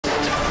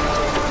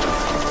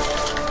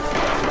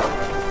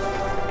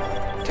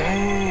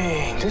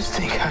this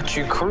thing got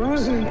you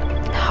cruising.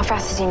 How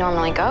fast does he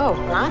normally go?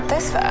 Not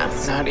this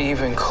fast. Not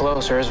even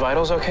close. Are his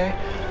vitals okay?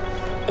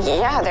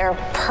 Yeah, they're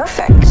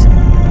perfect.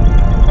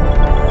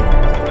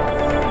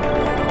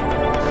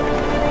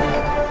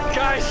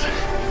 Guys,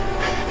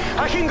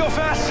 I can go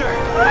faster.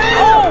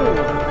 Oh!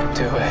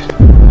 Do it.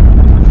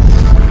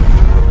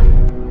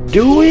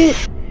 Do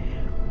it?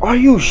 Are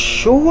you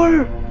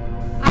sure?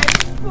 I've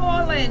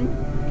fallen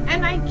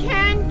and I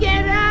can't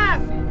get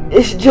up.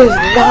 It's just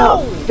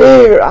not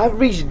fair. I've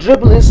reached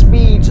dribbling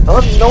speeds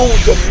unknown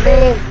to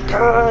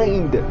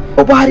mankind.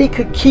 Nobody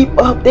could keep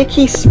up. They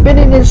keep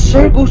spinning in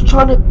circles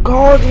trying to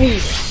guard me.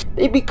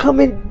 They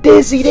becoming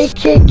dizzy. They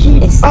can't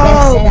keep It's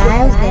up.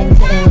 Styles and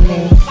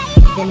filming.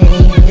 Then it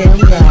ain't real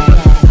right.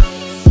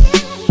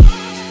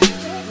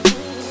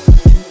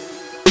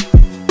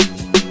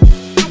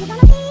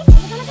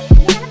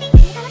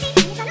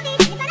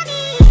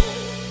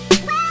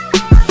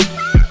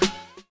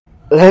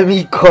 Let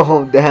me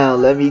calm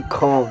down. Let me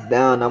calm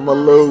down. I'm a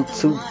little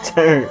too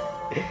turned.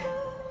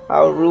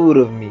 How rude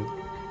of me.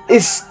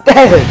 It's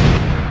Steph.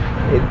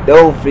 And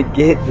don't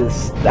forget the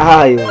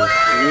style.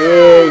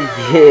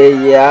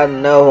 Yeah. I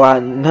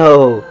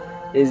know.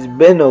 It's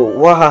been a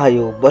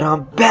while, but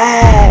I'm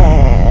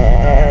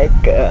back.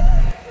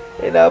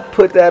 And I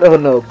put that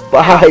on the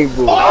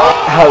Bible.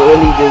 I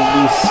really just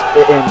be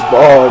spitting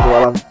bars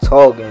while I'm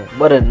talking.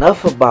 But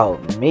enough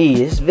about me.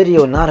 This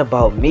video not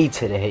about me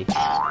today.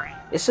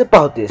 It's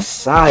about this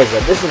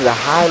SIZEUP. This is a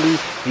highly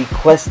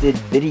requested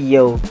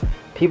video.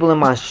 People in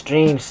my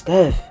stream,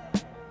 Steph,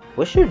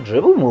 what's your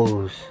dribble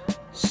moves?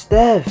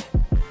 Steph,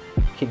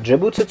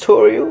 dribble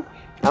tutorial?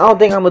 I don't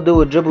think I'm gonna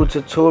do a dribble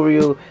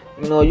tutorial.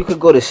 You know, you could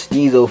go to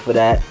STEEZO for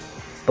that.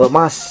 But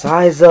my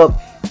SIZEUP,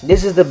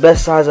 this is the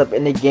best SIZEUP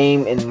in the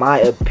game in my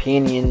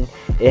opinion.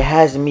 It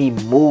has me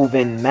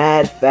moving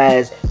mad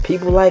fast.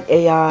 People like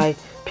AI,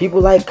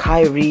 people like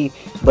Kyrie,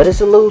 but it's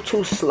a little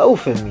too slow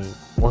for me.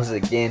 Once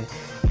again,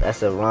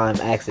 that's a rhyme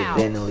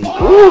accidentally.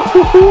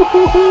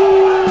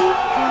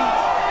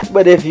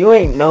 But if you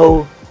ain't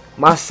know,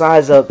 my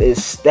SIZEUP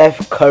is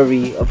Steph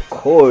Curry, of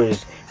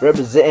course,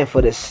 representing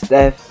for the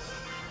Steph.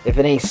 If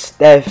it ain't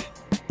Steph,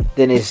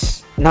 then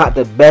it's not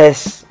the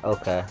best.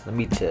 Okay, let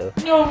me tell.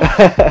 No,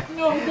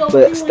 don't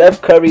But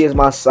Steph Curry is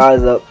my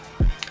SIZEUP.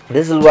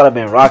 This is what I've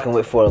been rocking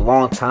with for a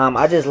long time.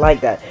 I just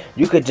like that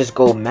you could just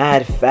go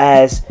mad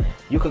fast.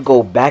 You could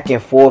go back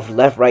and forth,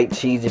 left, right,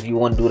 cheese if you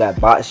want to do that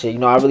bot shit. You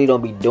know, I really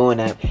don't be doing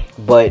that.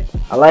 But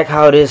I like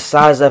how this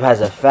SIZEUP has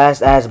a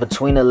fast ass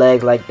between the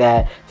legs like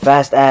that.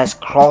 Fast ass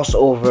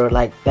crossover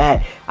like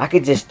that. I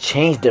could just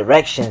change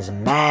directions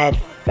mad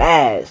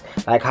fast.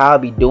 Like how I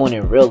be doing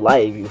in real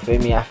life. You feel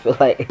me? I feel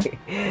like...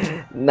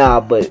 Nah,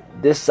 but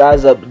this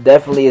SIZEUP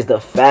definitely is the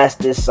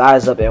fastest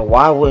SIZEUP. And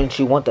why wouldn't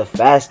you want the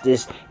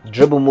fastest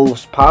dribble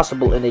moves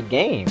possible in the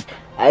game?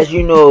 As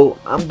you know,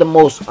 I'm the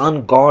most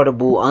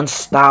unguardable,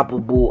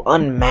 unstoppable,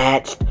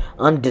 unmatched,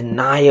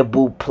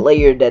 undeniable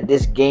player that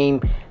this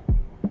game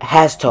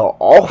has to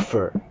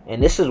offer.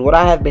 And this is what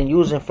I have been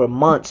using for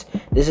months.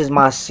 This is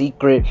my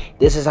secret.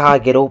 This is how I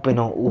get open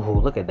on... Ooh,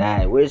 look at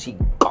that. Where is he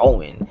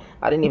going?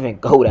 I didn't even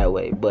go that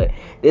way. But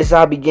this is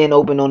how I begin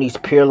open on these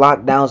pure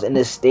lockdowns in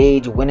the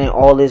stage, winning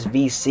all this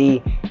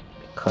VC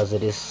because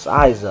of this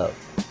SIZEUP.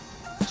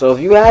 So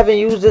if you haven't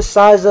used this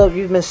SIZEUP,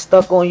 you've been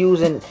stuck on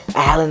using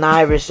Allen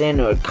Iverson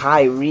or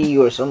Kyrie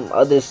or some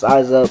other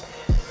SIZEUP,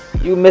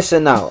 you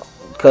missing out.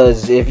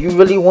 Because if you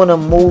really want to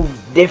move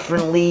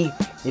differently,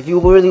 if you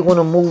really want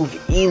to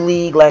move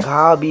E-League like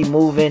how I be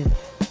moving,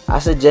 I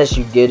suggest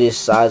you give this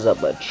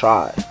SIZEUP a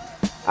try.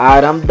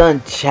 Alright, I'm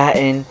done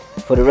chatting.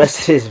 For the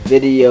rest of this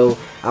video,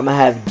 I'm going to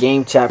have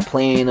game chat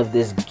playing of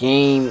this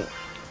game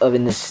of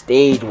in the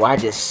stage where I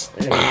just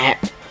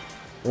snapped,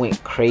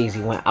 went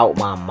crazy, went out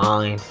my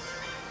mind.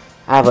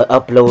 I have an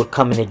upload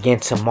coming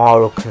again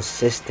tomorrow,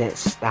 consistent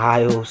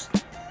styles.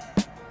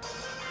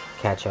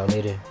 Catch y'all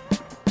later.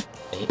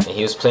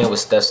 He was playing with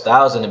Steph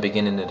Styles in the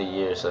beginning of the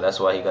year, so that's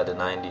why he got the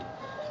 90.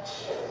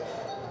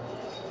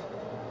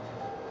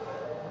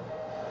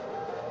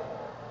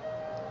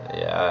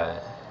 Yeah.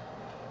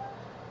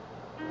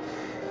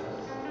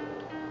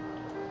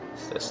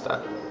 Steph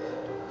Styles.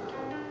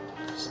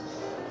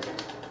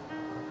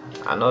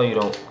 I know you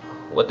don't.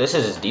 What, this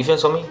is his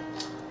defense on me?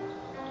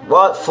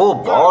 What, full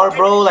bar,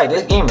 bro? Like,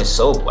 this game is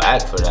so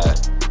whack for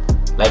that.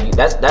 Like,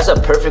 that's a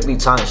perfectly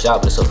timed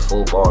shot, but it's a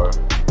full bar.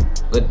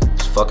 Good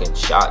fucking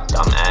shot,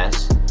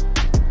 dumbass.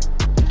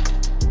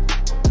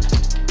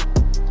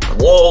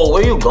 Whoa,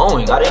 where you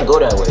going? I didn't go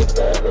that way.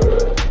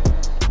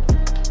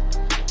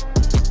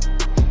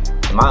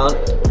 Am I on?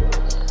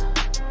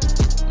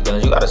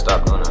 Guns, you gotta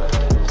stop doing that.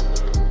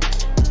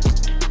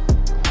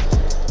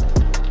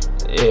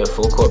 Yeah,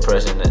 full court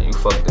pressing that you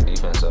fucked the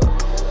defense up.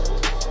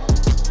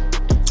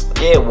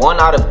 Yeah, 1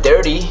 out of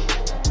 30.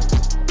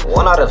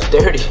 1 out of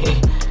 30.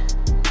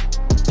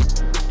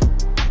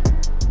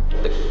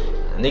 The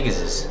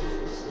niggas is...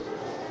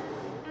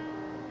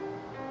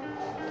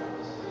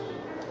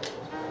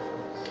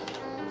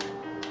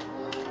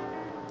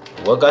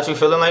 What got you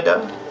feeling like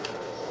that?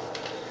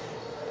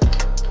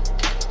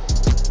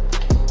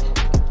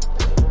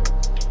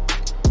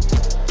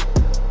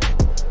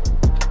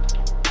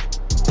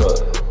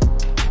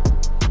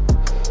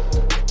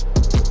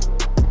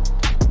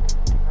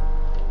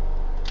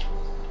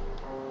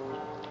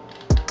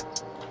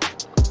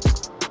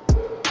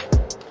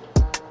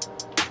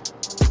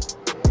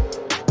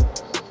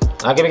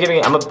 Nah, give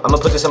me. I'm gonna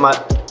put this in my.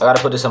 I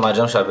gotta put this in my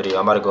jump shot video.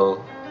 I'm about to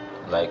go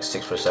like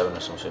 6 for 7 or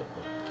some shit.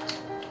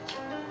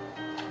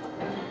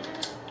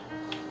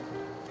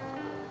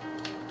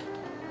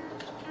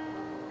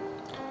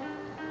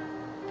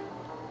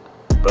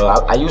 Bro,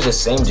 I use the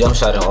same jump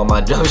shot in all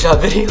my jump shot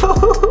video.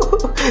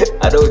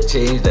 I don't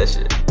change that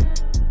shit.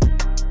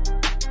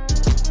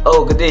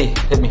 Oh, good day.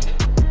 Hit me.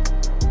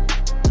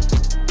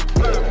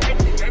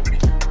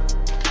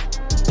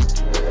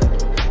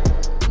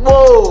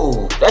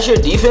 Whoa, that's your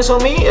defense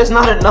on me? It's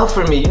not enough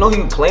for me. You know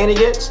who you playing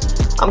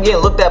against? I'm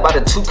getting looked at by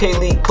the 2K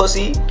League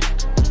pussy.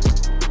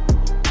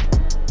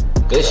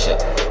 Good shit.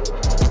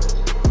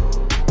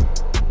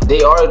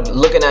 They are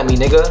looking at me,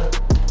 nigga.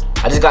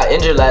 I just got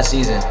injured last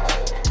season.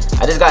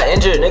 I just got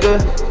injured, nigga.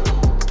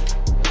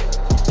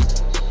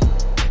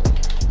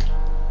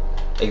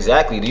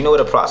 Exactly. Do you know what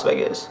a prospect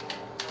is?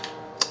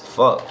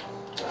 Fuck.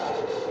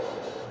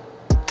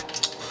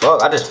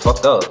 Fuck, I just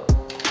fucked up.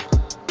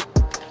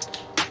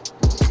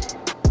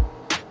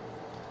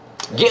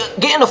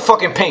 Get in the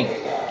fucking paint.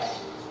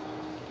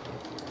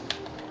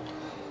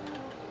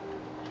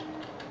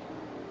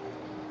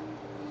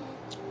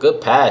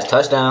 Good pass,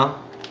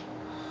 touchdown.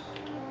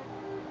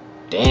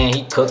 Damn,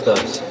 he cooked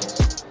us.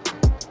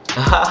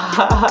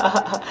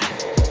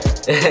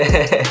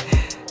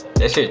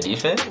 That's your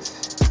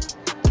defense?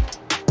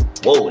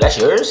 Whoa, that's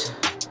yours?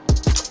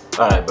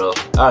 Alright, bro.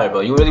 Alright,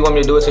 bro. You really want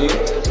me to do it to you?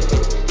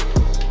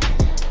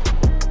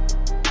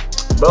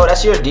 Bro,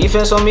 that's your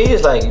defense on me?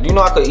 It's like, you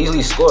know I could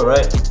easily score,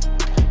 right?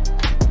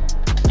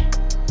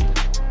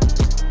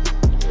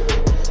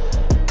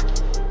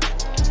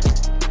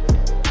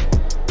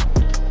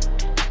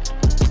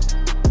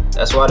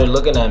 That's why they're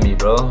looking at me,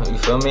 bro. You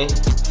feel me?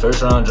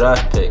 First round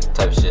draft pick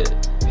type shit.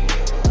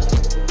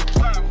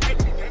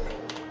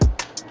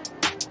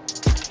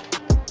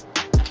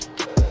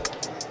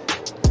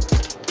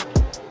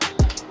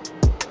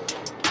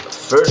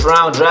 First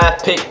round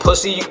draft pick,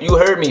 pussy. You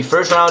heard me.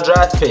 First round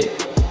draft pick.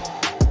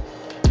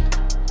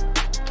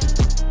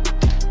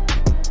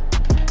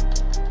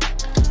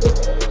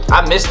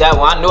 I missed that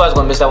one. I knew I was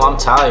gonna miss that one. I'm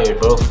tired,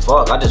 bro.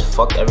 Fuck. I just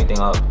fucked everything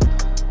up.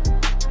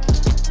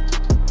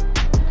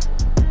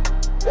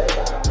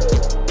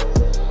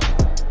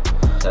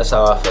 That's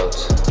how I felt.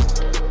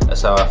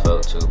 That's how I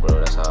felt too, bro.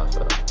 That's how I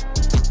felt.